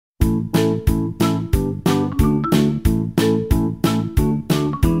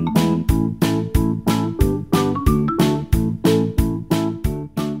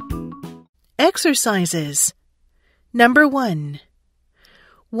Exercises. Number 1.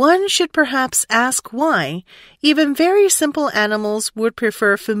 One should perhaps ask why even very simple animals would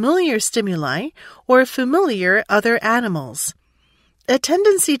prefer familiar stimuli or familiar other animals. A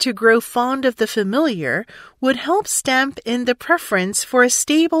tendency to grow fond of the familiar would help stamp in the preference for a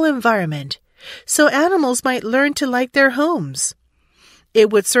stable environment, so animals might learn to like their homes.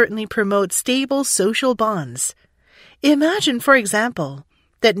 It would certainly promote stable social bonds. Imagine, for example,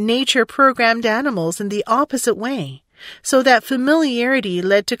 that nature programmed animals in the opposite way, so that familiarity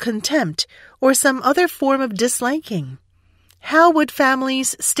led to contempt or some other form of disliking. How would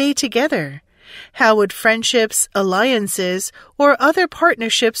families stay together? How would friendships, alliances, or other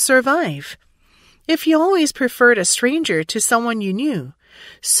partnerships survive? If you always preferred a stranger to someone you knew,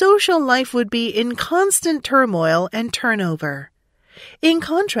 social life would be in constant turmoil and turnover. In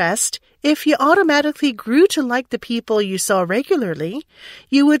contrast, if you automatically grew to like the people you saw regularly,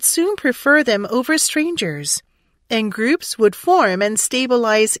 you would soon prefer them over strangers, and groups would form and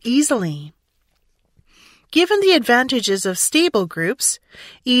stabilize easily. Given the advantages of stable groups,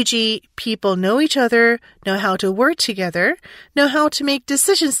 e.g., people know each other, know how to work together, know how to make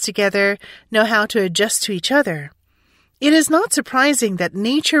decisions together, know how to adjust to each other, it is not surprising that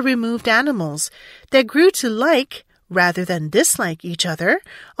nature removed animals that grew to like rather than dislike each other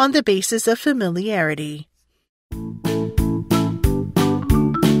on the basis of familiarity.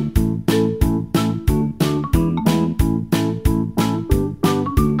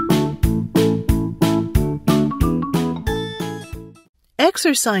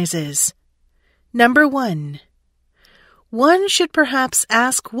 Exercises. Number 1. One should perhaps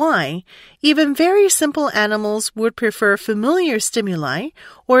ask why even very simple animals would prefer familiar stimuli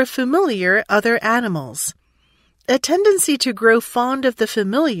or familiar other animals. A tendency to grow fond of the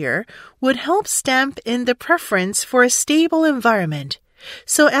familiar would help stamp in the preference for a stable environment,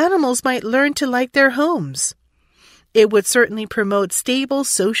 so animals might learn to like their homes. It would certainly promote stable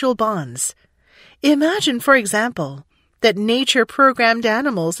social bonds. Imagine, for example, that nature programmed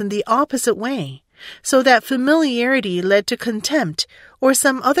animals in the opposite way, so that familiarity led to contempt or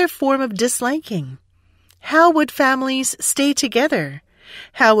some other form of disliking. How would families stay together?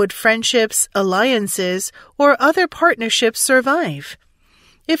 How would friendships, alliances, or other partnerships survive?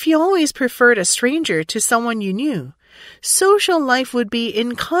 If you always preferred a stranger to someone you knew, social life would be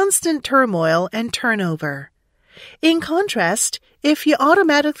in constant turmoil and turnover. In contrast, if you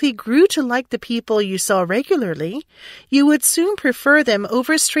automatically grew to like the people you saw regularly, you would soon prefer them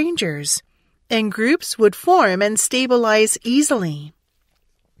over strangers, and groups would form and stabilize easily.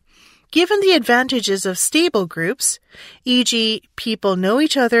 Given the advantages of stable groups, e.g., people know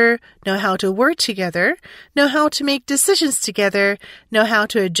each other, know how to work together, know how to make decisions together, know how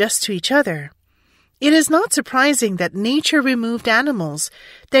to adjust to each other, it is not surprising that nature removed animals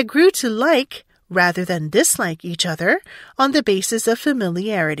that grew to like rather than dislike each other on the basis of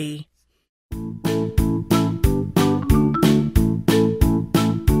familiarity.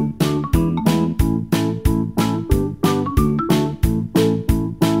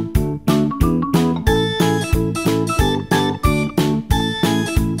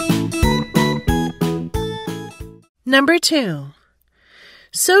 Number 2.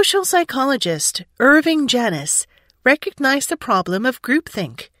 Social psychologist Irving Janis recognized the problem of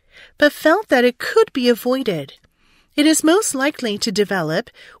groupthink, but felt that it could be avoided. It is most likely to develop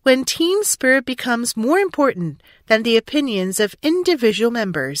when team spirit becomes more important than the opinions of individual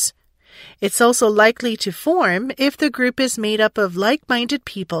members. It's also likely to form if the group is made up of like-minded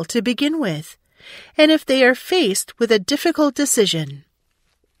people to begin with, and if they are faced with a difficult decision.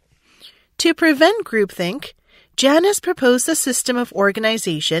 To prevent groupthink, Janis proposed a system of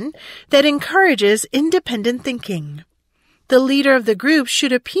organization that encourages independent thinking. The leader of the group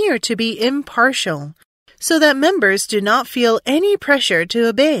should appear to be impartial, so that members do not feel any pressure to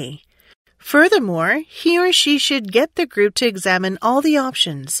obey. Furthermore, he or she should get the group to examine all the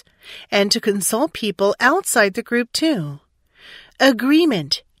options, and to consult people outside the group too.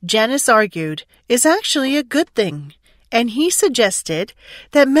 Agreement, Janis argued, is actually a good thing, and he suggested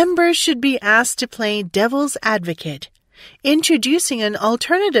that members should be asked to play devil's advocate, introducing an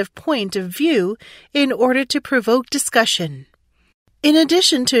alternative point of view in order to provoke discussion. In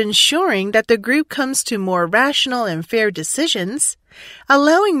addition to ensuring that the group comes to more rational and fair decisions,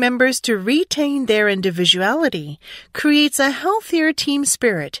 allowing members to retain their individuality creates a healthier team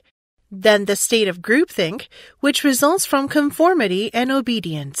spirit than the state of groupthink, which results from conformity and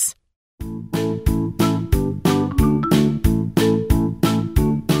obedience.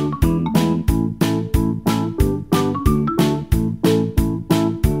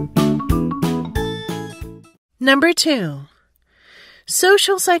 Number 2.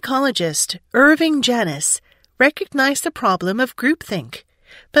 Social psychologist Irving Janis recognized the problem of groupthink,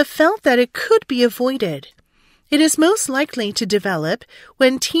 but felt that it could be avoided. It is most likely to develop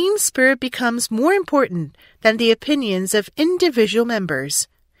when team spirit becomes more important than the opinions of individual members.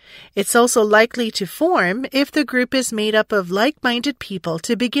 It's also likely to form if the group is made up of like-minded people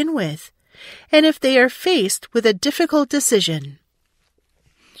to begin with, and if they are faced with a difficult decision.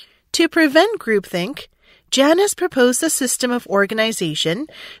 To prevent groupthink, Janis proposed a system of organization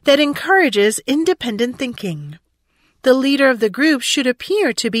that encourages independent thinking. The leader of the group should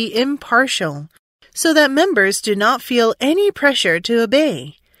appear to be impartial, so that members do not feel any pressure to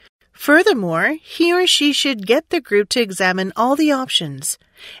obey. Furthermore, he or she should get the group to examine all the options,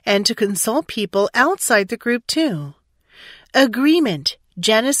 and to consult people outside the group too. Agreement,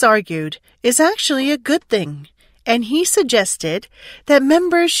 Janis argued, is actually a good thing, and he suggested that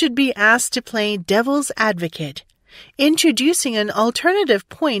members should be asked to play devil's advocate, introducing an alternative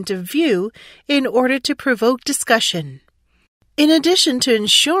point of view in order to provoke discussion. In addition to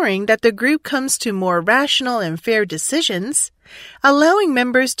ensuring that the group comes to more rational and fair decisions, allowing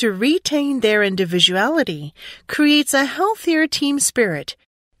members to retain their individuality creates a healthier team spirit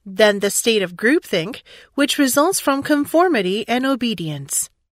than the state of groupthink, which results from conformity and obedience.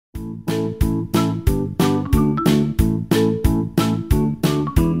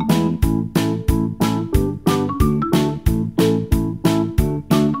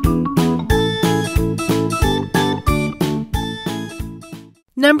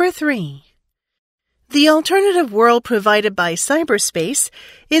 Number 3. The alternative world provided by cyberspace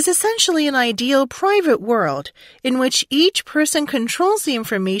is essentially an ideal private world in which each person controls the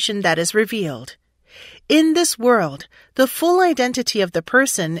information that is revealed. In this world, the full identity of the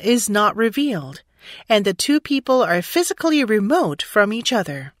person is not revealed, and the two people are physically remote from each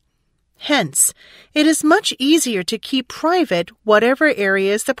other. Hence, it is much easier to keep private whatever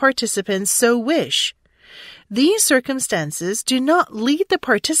areas the participants so wish. These circumstances do not lead the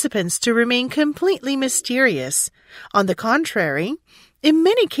participants to remain completely mysterious. On the contrary, in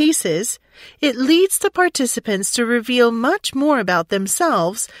many cases, it leads the participants to reveal much more about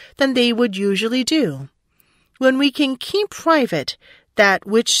themselves than they would usually do. When we can keep private that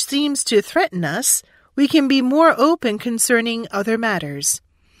which seems to threaten us, we can be more open concerning other matters.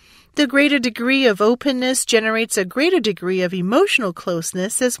 The greater degree of openness generates a greater degree of emotional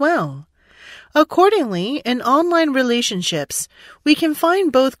closeness as well. Accordingly, in online relationships, we can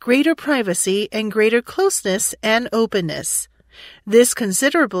find both greater privacy and greater closeness and openness. This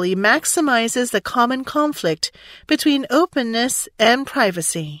considerably maximizes the common conflict between openness and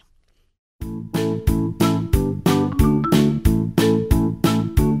privacy.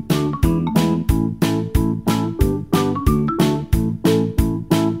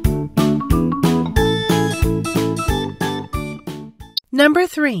 Number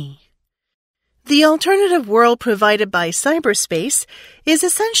 3. The alternative world provided by cyberspace is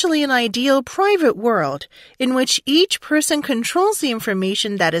essentially an ideal private world in which each person controls the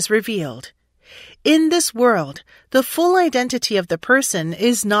information that is revealed. In this world, the full identity of the person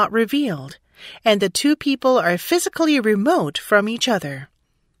is not revealed, and the two people are physically remote from each other.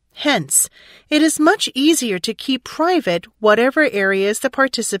 Hence, it is much easier to keep private whatever areas the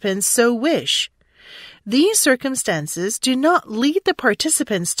participants so wish. These circumstances do not lead the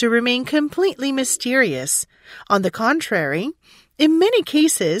participants to remain completely mysterious. On the contrary, in many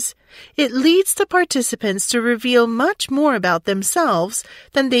cases, it leads the participants to reveal much more about themselves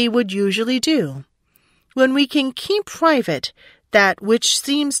than they would usually do. When we can keep private that which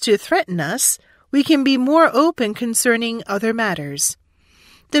seems to threaten us, we can be more open concerning other matters.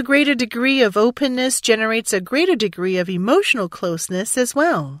 The greater degree of openness generates a greater degree of emotional closeness as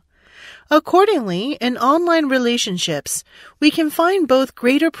well. Accordingly, in online relationships, we can find both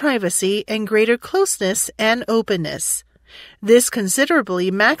greater privacy and greater closeness and openness. This considerably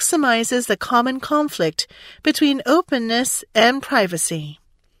maximizes the common conflict between openness and privacy.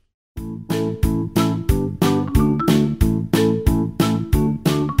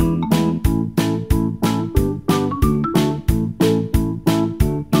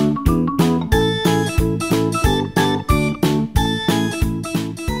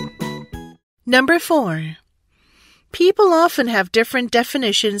 Number 4. People often have different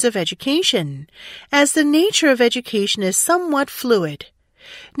definitions of education, as the nature of education is somewhat fluid.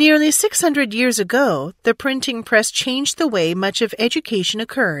 Nearly 600 years ago, the printing press changed the way much of education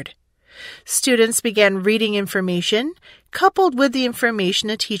occurred. Students began reading information, coupled with the information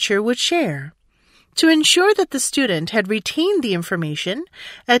a teacher would share. To ensure that the student had retained the information,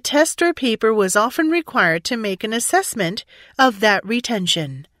 a test or paper was often required to make an assessment of that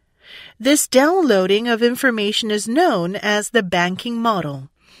retention. This downloading of information is known as the banking model.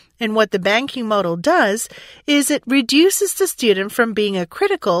 And what the banking model does is it reduces the student from being a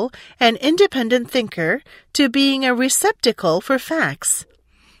critical and independent thinker to being a receptacle for facts.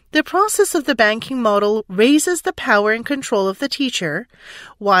 The process of the banking model raises the power and control of the teacher,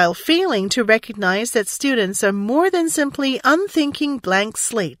 while failing to recognize that students are more than simply unthinking blank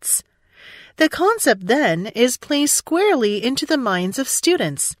slates. The concept then is placed squarely into the minds of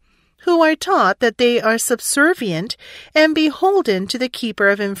students, who are taught that they are subservient and beholden to the keeper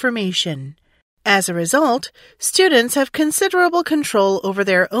of information. As a result, students have considerable control over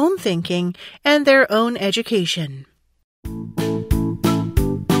their own thinking and their own education.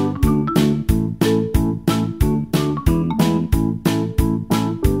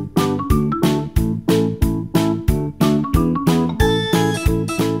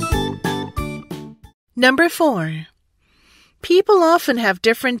 Number 4. People often have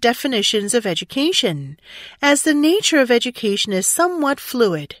different definitions of education, as the nature of education is somewhat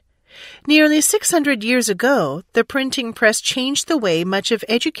fluid. Nearly 600 years ago, the printing press changed the way much of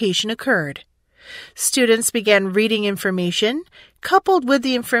education occurred. Students began reading information, coupled with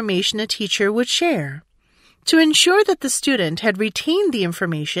the information a teacher would share. To ensure that the student had retained the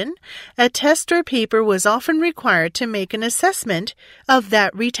information, a test or paper was often required to make an assessment of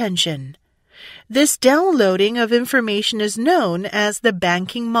that retention. This downloading of information is known as the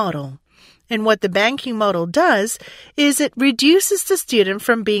banking model. And what the banking model does is it reduces the student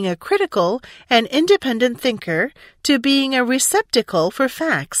from being a critical and independent thinker to being a receptacle for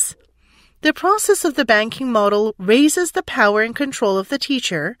facts. The process of the banking model raises the power and control of the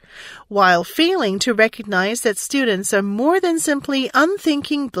teacher, while failing to recognize that students are more than simply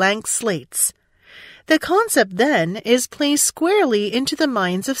unthinking blank slates. The concept then is placed squarely into the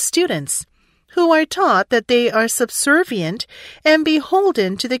minds of students, who are taught that they are subservient and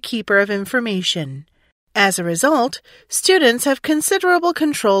beholden to the keeper of information. As a result, students have considerable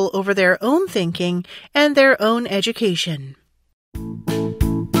control over their own thinking and their own education.